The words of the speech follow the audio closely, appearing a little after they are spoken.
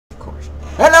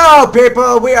Hello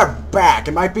people, we are back,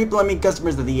 and by people I mean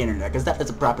customers of the internet, because that is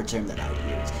a proper term that I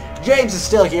use. James is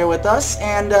still here with us,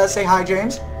 and say hi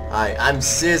James. Hi, I'm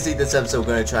seriously this episode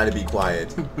gonna try to be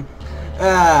quiet.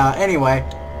 Anyway.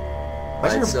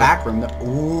 What's your back room?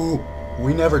 Ooh,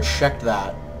 we never checked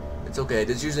that. It's okay,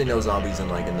 there's usually no zombies in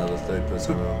like another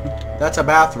third-person room. That's a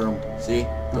bathroom. See?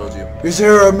 Told you. Is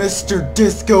there a Mr.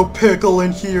 Disco Pickle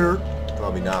in here?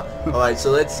 Probably not. Alright, so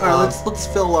let's let's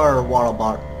fill our water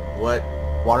bottle. What?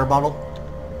 Water bottle?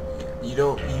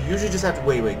 You usually just have to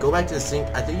wait, go back to the sink.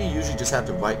 I think you usually just have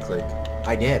to right click.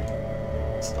 I did.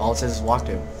 All it says is walk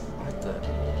to. What the?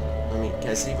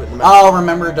 Can I see what the Oh,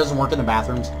 remember it doesn't work in the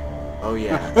bathrooms? Oh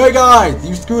yeah. Hey guys,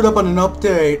 you screwed up on an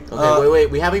update. Okay,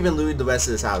 wait, we haven't even looted the rest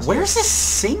of this house. Where's the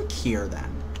sink here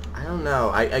then? I don't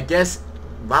know. I guess,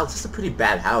 wow, it's just a pretty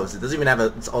bad house. It doesn't even have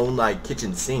its own like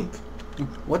kitchen sink.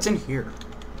 What's in here?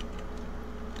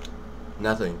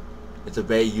 Nothing. It's a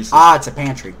very useless. Ah, it's a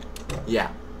pantry.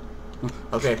 Yeah.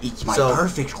 Okay. It's my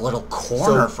perfect little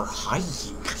corner for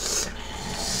hiding.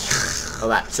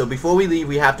 Alright, so before we leave,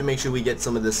 we have to make sure we get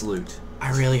some of this loot. I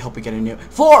really hope we get a new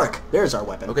fork. There's our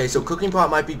weapon. Okay, so cooking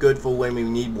pot might be good for when we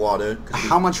need water.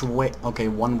 How much weight? Okay,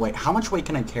 one weight. How much weight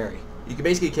can I carry? You can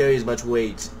basically carry as much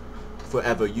weight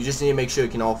forever. You just need to make sure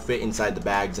it can all fit inside the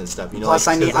bags and stuff. You know. Plus,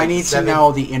 like, I need to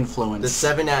know the influence. The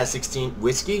 7 out of 16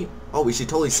 whiskey. Oh, we should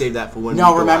totally save that for when.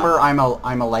 No, remember, I'm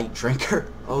a light drinker.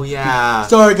 Oh yeah.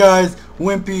 Sorry guys,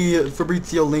 Wimpy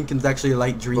Fabritzio Lincoln's actually a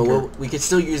light drinker. But we could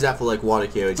still use that for like water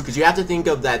carriage, because you have to think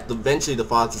of that. Eventually, the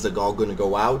faucets are all going to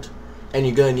go out, and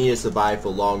you're going to need to survive for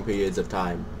long periods of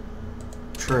time.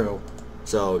 True.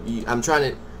 So I'm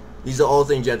trying to. These are all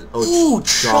things you have to. Oh, ooh,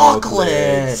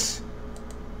 chocolate.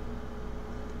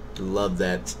 Love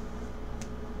that.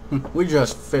 We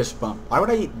just fist bump. Why would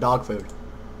I eat dog food?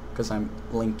 Because I'm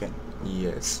Lincoln.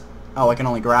 Yes. Oh, I can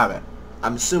only grab it.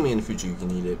 I'm assuming in the future you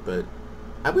can eat it, but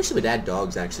I wish they would add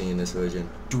dogs actually in this version.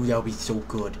 Dude, that would be so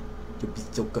good. It would be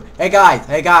so good. Hey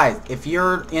guys, if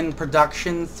you're in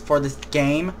productions for this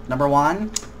game, number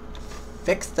 1,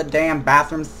 fix the damn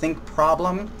bathroom sink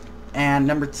problem, and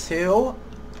number 2,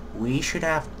 we should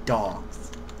have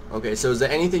dogs. Okay, so is there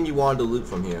anything you wanted to loot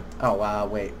from here? Oh,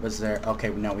 wait, was there? Okay,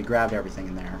 no, we grabbed everything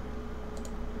in there.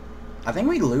 I think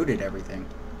we looted everything.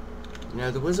 No,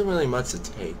 there wasn't really much to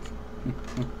take.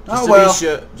 Oh well,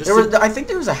 I think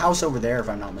there was a house over there if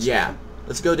I'm not mistaken. Yeah,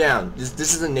 let's go down.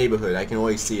 This is a neighborhood. I can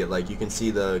always see it. Like, you can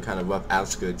see the kind of rough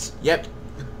outskirts. Yep.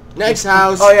 Next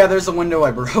house. Oh yeah, there's the window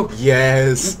I broke.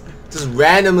 Yes. Just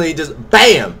randomly, just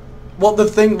BAM! Well, the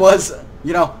thing was,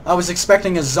 you know, I was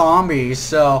expecting a zombie,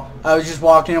 so I was just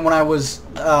walking in when I was,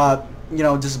 you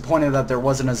know, disappointed that there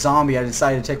wasn't a zombie. I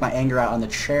decided to take my anger out on the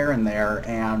chair in there,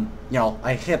 and, you know,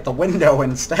 I hit the window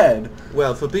instead.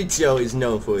 Well, Fabritzio is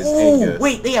known for his anger.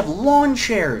 Wait, they have lawn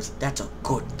chairs. That's a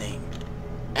good thing.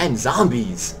 And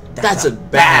zombies. That's a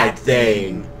bad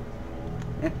thing.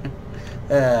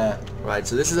 Right,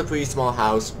 so this is a pretty small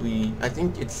house. I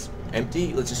think it's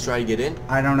empty. Let's just try to get in.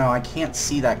 I don't know. I can't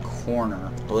see that corner.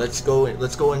 Well, let's go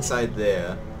inside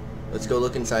there. Let's go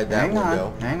look inside that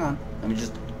window. Hang on. Let me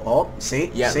just... Oh,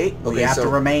 see? Yeah. See? Okay, we have to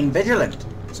remain vigilant.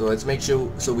 So let's make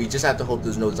sure... So we just have to hope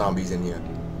there's no zombies in here.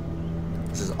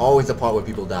 This is always the part where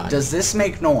people die. Does this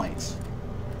make noise?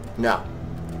 No.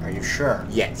 Are you sure?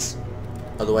 Yes.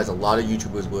 Otherwise, a lot of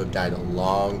YouTubers would have died a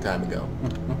long time ago.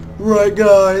 Right,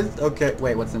 guys. Okay.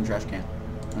 Wait, what's in the trash can?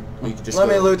 Let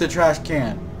me loot the trash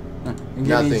can.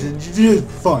 Nothing.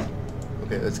 Fun.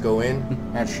 Okay, let's go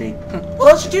in. That's sheet.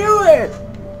 Let's do it!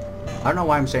 I don't know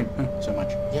why I'm saying so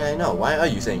much. Yeah, I know. Why are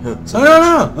you saying so much?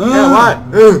 Yeah, why?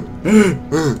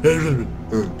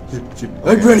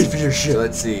 I'm ready for your shit. So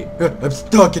let's see. I'm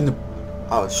stuck in the...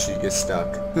 Oh shoot, you're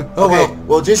stuck. Oh, okay,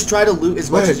 well just try to loot as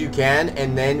much as you can,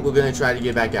 and then we're gonna try to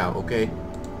get back out, okay?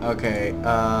 Okay,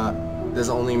 There's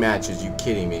only matches, you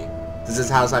kidding me? Does this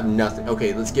house have nothing?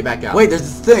 Okay, let's get back out. Wait, there's a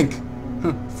sink!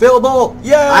 Fillable!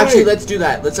 Yay! Actually, let's do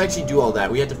that. Let's actually do all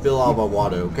that. We have to fill all of our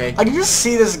water, okay? I can just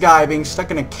see this guy being stuck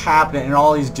in a cabinet, and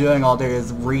all he's doing all day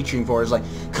is reaching for it. He's like,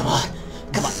 come on,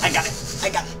 I got it, I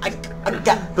got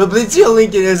it. Fabritzio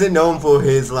Lincoln isn't known for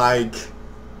his, like...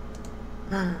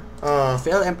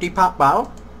 Fill empty pop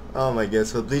bottle? Oh my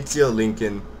gosh, Fabritzio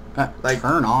Lincoln. Like,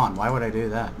 turn on. Why would I do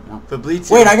that? No.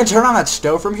 Fabritzio... Wait, I can turn on that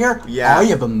stove from here? Yeah. I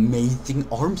have amazing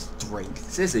arm strength.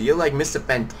 Seriously, you're like Mr.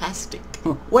 Fantastic.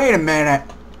 Wait a minute.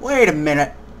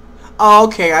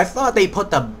 Okay, I thought they put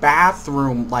the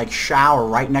bathroom, like, shower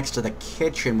right next to the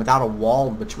kitchen without a wall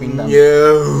between them.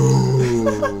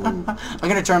 No. I'm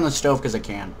gonna turn on the stove because I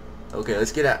can. Okay,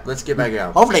 let's get back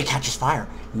out. Hopefully it catches fire.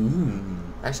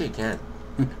 Actually, it can.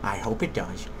 I hope it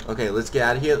does. Okay, let's get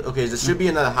out of here. Okay, there should be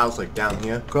another house like down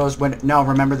here. Close window. No,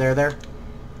 remember they're there.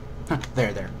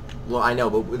 There. Well, I know,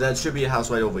 but that should be a house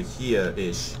right over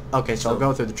here-ish. Okay, so I'll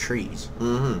go through the trees.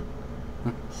 Mm-hmm.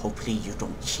 Hopefully you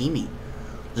don't see me.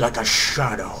 Like a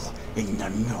shadow in the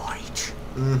night.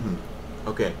 Mm-hmm.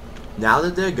 Okay, now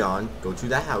that they're gone, go to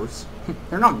that house.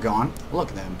 They're not gone. Look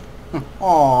at them.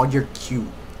 Oh, you're cute.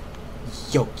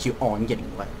 So cute. Oh, I'm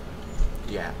getting wet.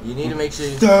 Yeah, you need to make sure...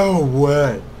 So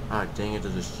wet. Ah, dang it,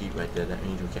 there's a sheet right there. That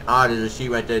means we can't... Ah, there's a sheet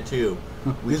right there, too.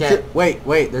 We can't...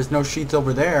 Wait, there's no sheets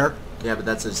over there. Yeah, but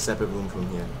that's a separate room from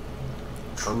here.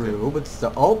 True, but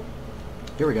still... Oh,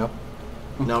 here we go.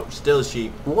 No, still a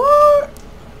sheet. What?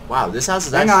 Wow, this house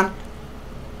is Hang on.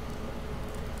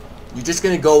 You're just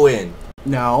gonna go in.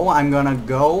 No, I'm gonna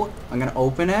go. I'm gonna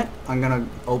open it. I'm gonna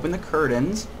open the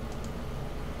curtains.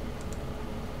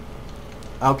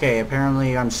 Okay,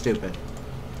 apparently I'm stupid.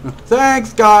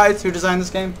 Thanks, guys! Who designed this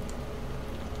game?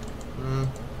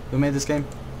 Who made this game?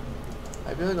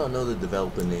 I really don't know the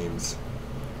developer names.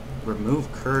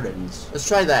 Remove curtains. Let's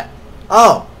try that.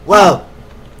 Oh, well.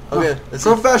 Okay, let's see.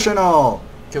 Professional!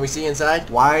 Can we see inside?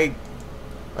 Why?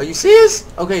 Are you serious?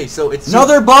 Okay, so it's...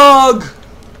 Another bug!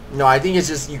 No, I think it's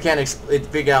just you can't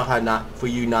figure out how for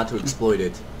you not to exploit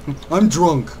it. I'm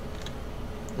drunk.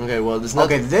 Okay, well, there's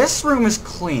nothing... Okay, this room is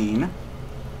clean.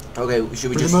 Okay, should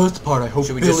we For just... the most part, I hope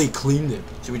should we Billy just- cleaned it.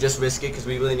 Should we just risk it? Because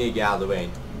we really need to get out of the rain.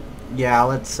 Yeah,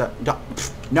 let's...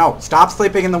 no, stop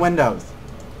sleeping in the windows.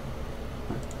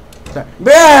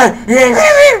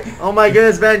 Oh my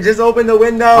goodness, man, just open the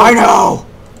window! I know!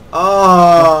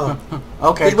 Oh!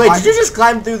 Okay, Wait, did you just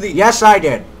climb through the... Yes, I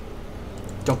did.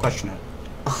 Don't question it.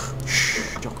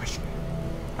 Shh, don't question it.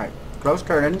 Alright, close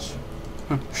curtains.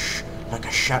 Shh, like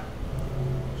a shut.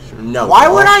 No. Why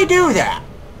would I do that?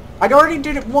 I already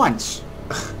did it once.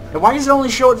 And why does it only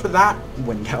show it for that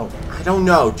window? I don't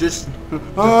know, just...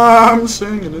 I'm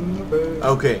singing in the bed.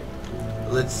 Okay.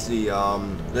 Let's see,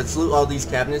 let's loot all these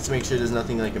cabinets to make sure there's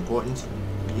nothing, like, important.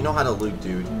 You know how to loot,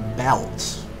 dude.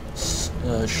 Belt.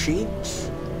 Sheet.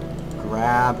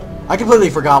 Grab. I completely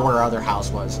forgot where our other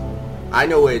house was. I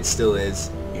know where it still is.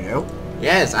 You know?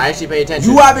 Yes, I actually pay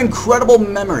attention. You have incredible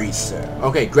memories, sir.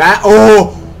 Okay,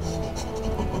 Oh!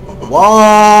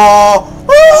 Whoa!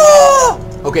 Ah!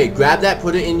 Okay, grab that,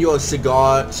 put it in your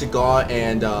cigar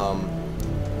and,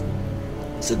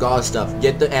 cigar stuff.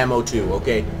 Get the ammo too,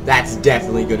 okay? That's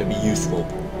definitely gonna be useful.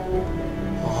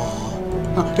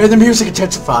 Oh. And the music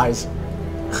intensifies.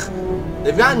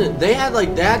 They had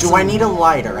like that. Do I need a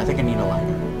lighter? I think I need a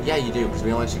lighter. Yeah, you do, because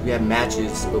we have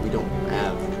matches, but we don't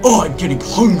have... Oh, I'm getting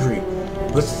hungry.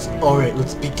 Alright,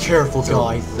 let's be careful,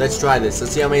 guys. Let's try this.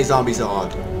 Let's see how many zombies there are.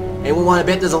 Anyone want to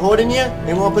bet there's a horde in here?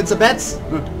 Anyone want to put some bets?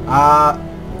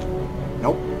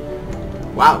 Nope.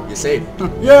 Wow, you're safe.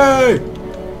 Yay!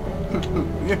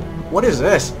 What is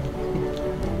this?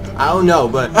 I don't know,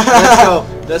 but let's go.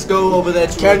 Let's go over there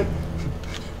to...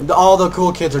 All the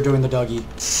cool kids are doing the Dougie.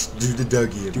 Do the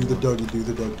Dougie. Do the Dougie, do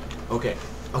the Dougie. Okay.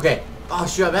 Okay. Oh,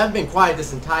 sure, I haven't been quiet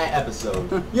this entire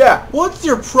episode. Yeah, what's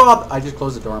your problem? I just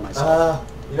closed the door myself.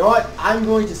 You know what? I'm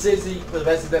going to seriously, for the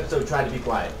rest of the episode, try to be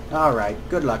quiet. Alright,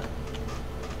 good luck.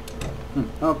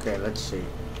 Okay, let's see.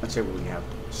 Let's see what we have.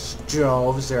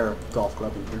 Stove. Is there a golf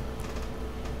club in here?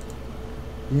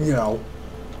 No.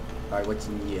 Alright, what's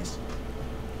in this?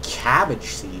 Cabbage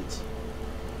seeds.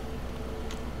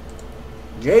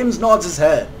 James nods his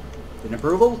head. In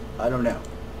approval? I don't know.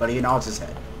 But he nods his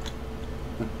head.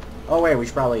 Oh wait, we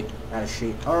should probably add a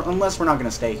sheet. Or unless we're not going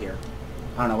to stay here.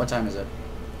 I don't know, what time is it?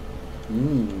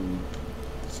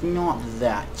 It's not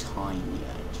that time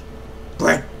yet.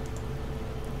 Bread!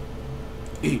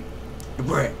 Eat the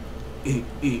bread. Eat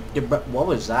the bread. What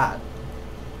was that?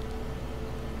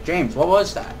 James, what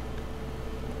was that?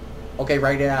 Okay,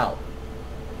 write it out.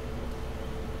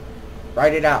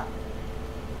 Write it out.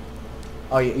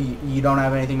 Oh, you don't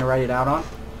have anything to write it out on?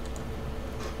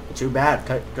 Too bad.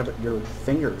 Cut your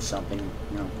finger or something.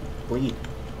 You know, bleed.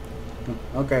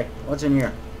 Okay, what's in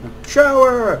here?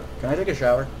 Shower! Can I take a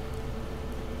shower?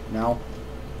 No.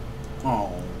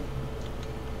 Oh.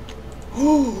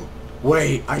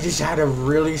 Wait, I just had a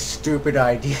really stupid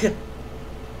idea.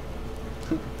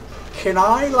 Can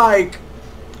I, like...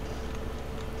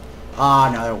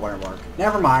 Ah, no, that wouldn't work.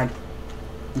 Never mind.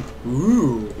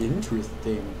 Ooh,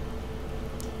 interesting.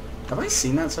 Have I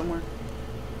seen that somewhere?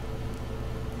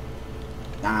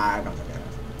 Nah, I don't think I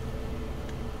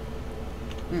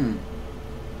have.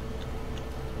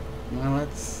 Well,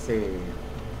 let's see.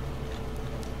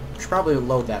 I should probably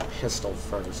load that pistol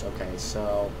first. Okay,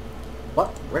 so... What?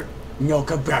 Where? No,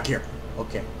 come back here.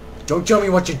 Okay. Don't tell me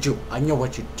what you do. I know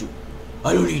what you do.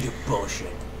 I don't need your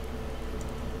bullshit.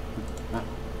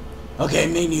 Okay,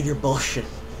 me need your bullshit.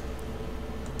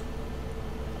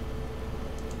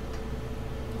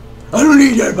 I don't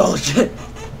need your bullshit.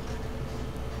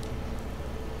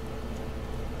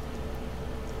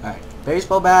 Alright,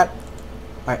 baseball bat.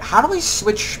 Alright, how do we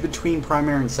switch between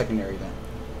primary and secondary then?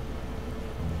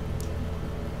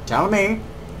 Tell me.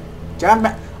 Tell me.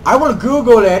 I will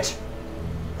Google it.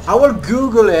 I will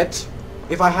Google it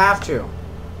if I have to.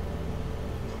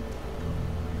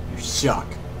 You suck.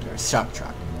 You're a suck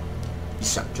truck. You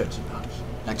suck Tootsie Pops.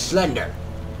 Like Slender.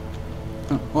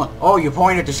 Oh, you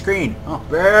point at the screen. Oh,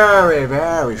 very,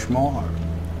 very smart.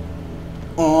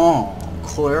 Oh,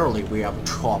 clearly we have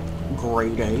top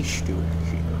grade A students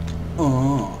here.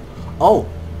 Oh.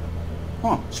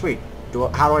 Oh, sweet.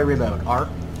 How do I reload? R?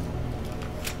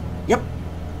 Yep.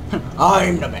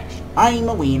 I'm the best. I'm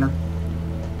a wiener.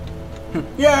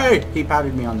 Yay! He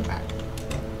patted me on the back.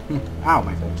 Ow,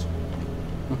 my face.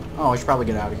 Oh, I should probably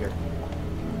get out of here.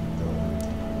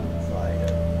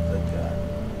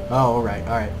 Oh,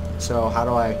 alright. So, how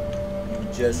do I... You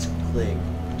just click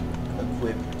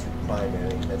equip to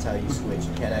primary. That's how you switch.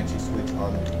 You can't actually switch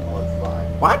on fly.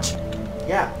 What?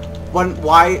 Yeah.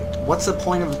 Why? What's the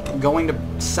point of going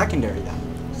to secondary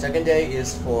then? Secondary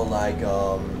is for like,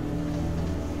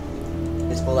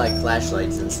 it's for like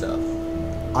flashlights and stuff.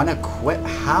 Unequip?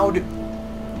 How do...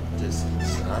 Just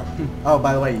stop. Oh,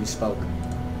 by the way, you spoke.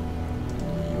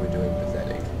 You were doing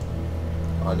pathetic.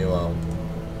 On your own.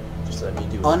 Just let me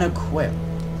do it. Unequip.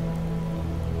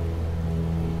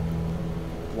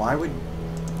 Why would...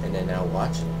 And then now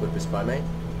watch. Equip is primary.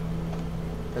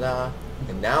 Ta-da.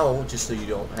 And now, just so you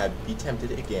don't be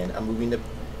tempted again, I'm moving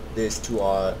this to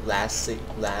our last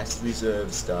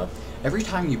reserve stuff. Every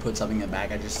time you put something in the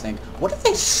bag, I just think, what if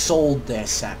they sold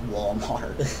this at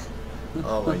Walmart?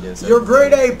 Oh my goodness. Your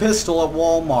grade A pistol at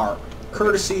Walmart,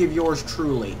 courtesy of yours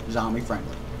truly, zombie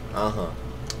friendly. Uh-huh.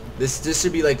 This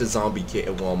should be like the zombie kit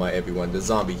at Walmart, everyone. The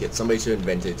zombie kit. Somebody should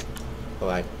invent it.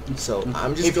 Alright. So,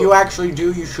 I'm just... If you actually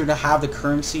do, you should have the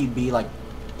currency be like,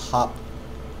 pop.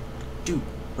 Dude,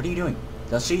 what are you doing?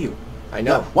 They'll see you. I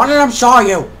know. One of them saw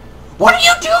you! What are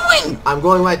you doing? I'm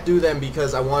going right through them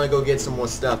because I want to go get some more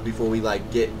stuff before we're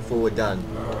done.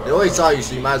 They already saw you,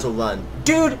 so you might as well run.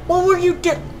 Dude, what were you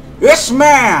doing? This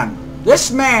man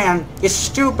is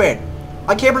stupid.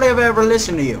 I can't believe I ever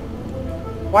listened to you.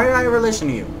 Why did I ever listen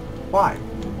to you? Why?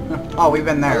 Oh, we've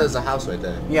been there. Oh, there's a house right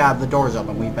there. Yeah, the door's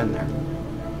open. We've been there.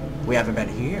 We haven't been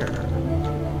here.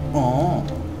 Oh.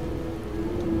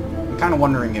 I'm kind of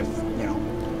wondering if, you know,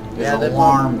 there's an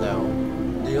alarm, though.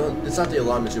 It's not the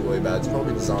alarm that you worry about. It's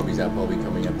probably the zombies that are probably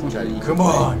coming up to try to eat. Come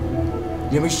on.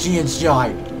 Let me see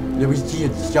inside. Let me see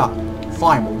inside.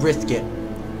 Fine, we'll risk it.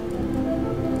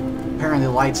 Apparently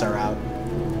the lights are out.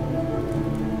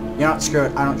 You know what? Screw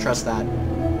it. I don't trust that.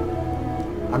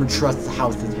 I don't trust the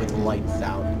houses with lights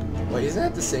out. Wait, isn't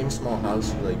that the same small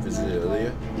house we visited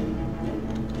earlier?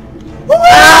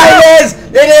 Ah, it is!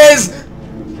 It is!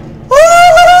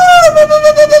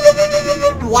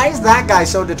 Why is that guy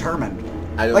so determined?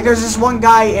 I don't Like, there's this one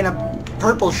guy in a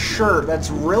purple shirt that's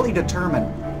really determined.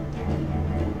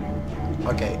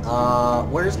 Okay,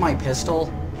 where's my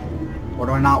pistol? Or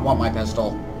do I not want my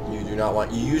pistol? You do not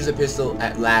want... You use a pistol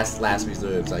at last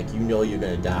reserves. Like, you know you're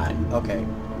gonna die. Okay.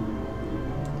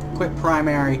 Quick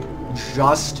primary,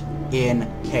 just in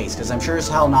case. Because I'm sure as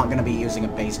hell not gonna be using a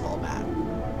baseball bat.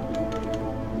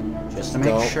 Just to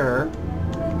make sure.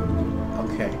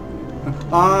 Okay.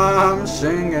 I'm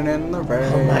singing in the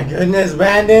rain. Oh my goodness,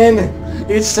 Brandon!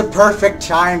 It's the perfect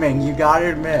timing, you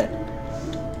gotta admit.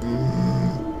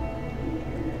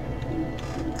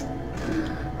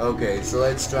 Okay, so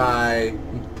let's try...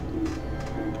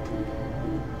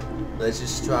 Let's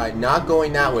just try not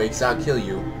going that way, because I'll kill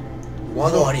you.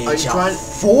 What is a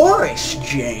forest,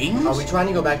 James? Are we trying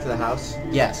to go back to the house?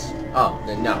 Yes. Oh,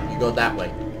 then no, you go that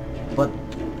way. But...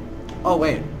 Oh,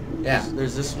 wait. Yeah.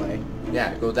 There's this way.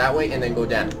 Yeah, go that way and then go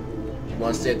down. You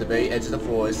want to stay at the very edge of the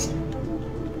forest.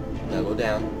 Now go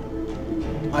down.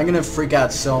 I'm gonna freak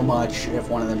out so much if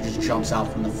one of them just jumps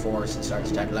out from the forest and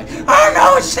starts attacking like, oh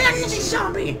no, it's a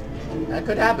zombie! That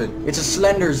could happen. It's a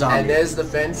slender zombie. And there's the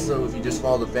fence, so if you just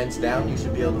follow the fence down, you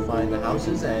should be able to find the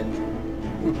houses and...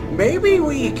 Maybe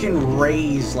we can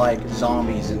raise, like,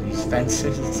 zombies in these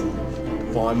fences.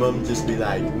 Farm them, just be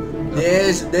like,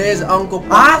 there's Uncle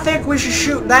Pop. I think we should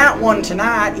shoot that one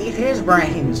tonight, eat his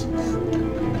brains.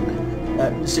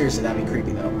 Seriously, that'd be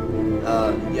creepy, though.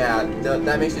 Yeah,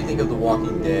 that makes me think of The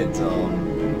Walking Dead,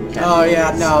 Oh,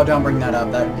 yeah, no, don't bring that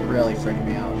up. That really freaked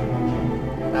me out.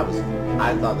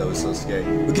 I thought that was so scary.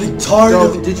 We're getting tired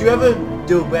of it. Did you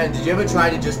ever try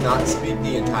to just not speak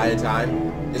the entire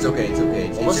time? It's okay, it's okay.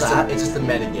 What was that? It's just a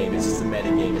meta game. It's just a meta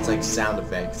game. It's like sound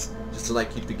effects. Just to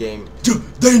like keep the game.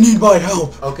 They need my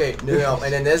help! Okay, no.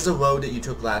 And then there's the road that you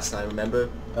took last time, remember?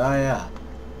 Oh yeah.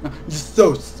 You're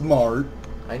so smart.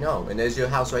 I know. And there's your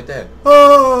house right there.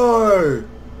 Oh!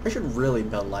 I should really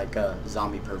build like a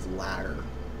zombie-proof ladder.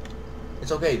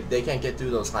 It's okay. They can't get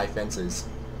through those high fences.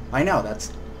 I know,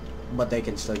 that's... But they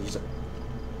can still use it.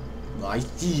 I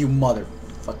see you,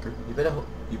 motherfucker. You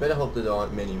better hope that there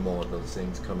aren't many more of those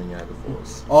things coming out of the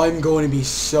force. I'm going to be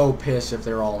so pissed if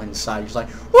they're all inside. Just like,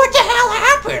 what the hell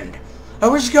happened? I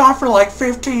was gone for like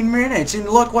 15 minutes, and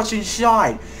look what's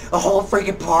inside. A whole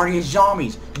freaking party of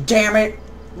zombies. Damn it.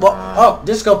 Well, oh,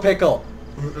 Disco Pickle.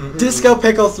 Disco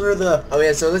Pickle through the... Oh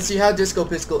yeah, so let's see how Disco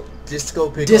Pisco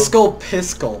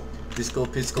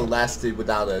lasted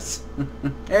without us.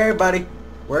 Hey, buddy.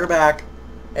 We're back.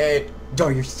 Hey. Oh,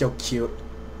 you're so cute.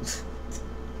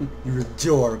 You're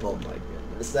adorable. Oh my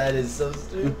goodness, that is so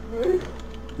stupid.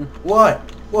 What?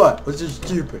 What? What's so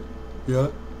stupid? Yeah?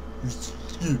 You're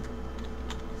stupid.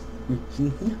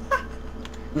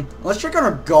 Let's check on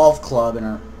our golf club in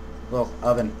our little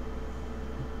oven.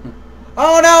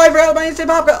 Oh no, I forgot my instant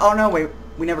popcorn. Oh no, wait.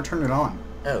 We never turned it on.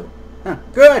 Oh. Huh,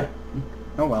 good.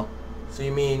 Oh well. So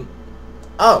you mean...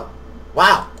 Oh.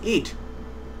 Wow. Eat.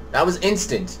 That was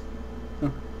instant.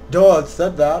 Duh, it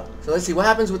said that. So let's see, what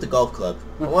happens with the golf club?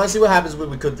 I want to see what happens when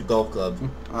we cook the golf club.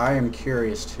 I am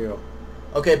curious too.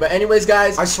 Okay, but anyways,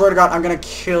 guys... I swear to God, I'm gonna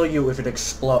kill you if it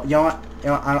explodes. You know what?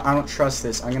 I don't trust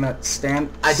this. I'm gonna stand...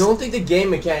 I don't think the game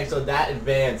mechanics are that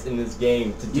advanced in this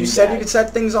game to do You said you could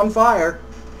set things on fire.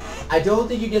 I don't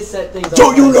think you can set things on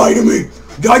Don't fire. you lie to me!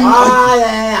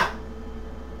 Yeah.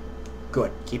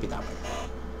 Good. Keep it that way.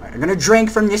 Alright, I'm gonna drink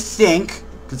from this sink,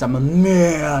 because I'm a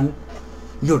man.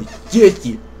 You're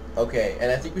sissy. Okay, and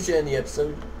I think we should end the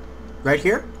episode. Right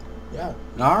here? Yeah.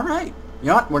 Alright. You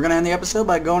know what? We're gonna end the episode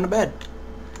by going to bed.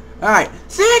 Alright.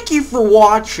 Thank you for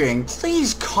watching.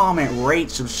 Please comment, rate,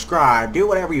 subscribe. Do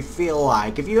whatever you feel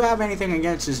like. If you have anything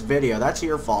against this video, that's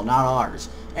your fault, not ours.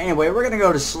 Anyway, we're gonna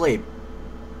go to sleep.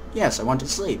 Yes, I want to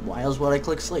sleep. Why else would I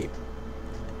click sleep?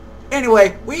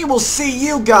 Anyway, we will see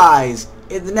you guys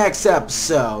in the next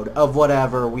episode of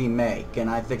whatever we make. And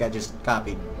I think I just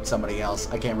copied somebody else.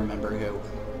 I can't remember who.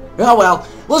 Oh well.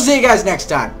 We'll see you guys next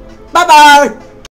time. Bye-bye!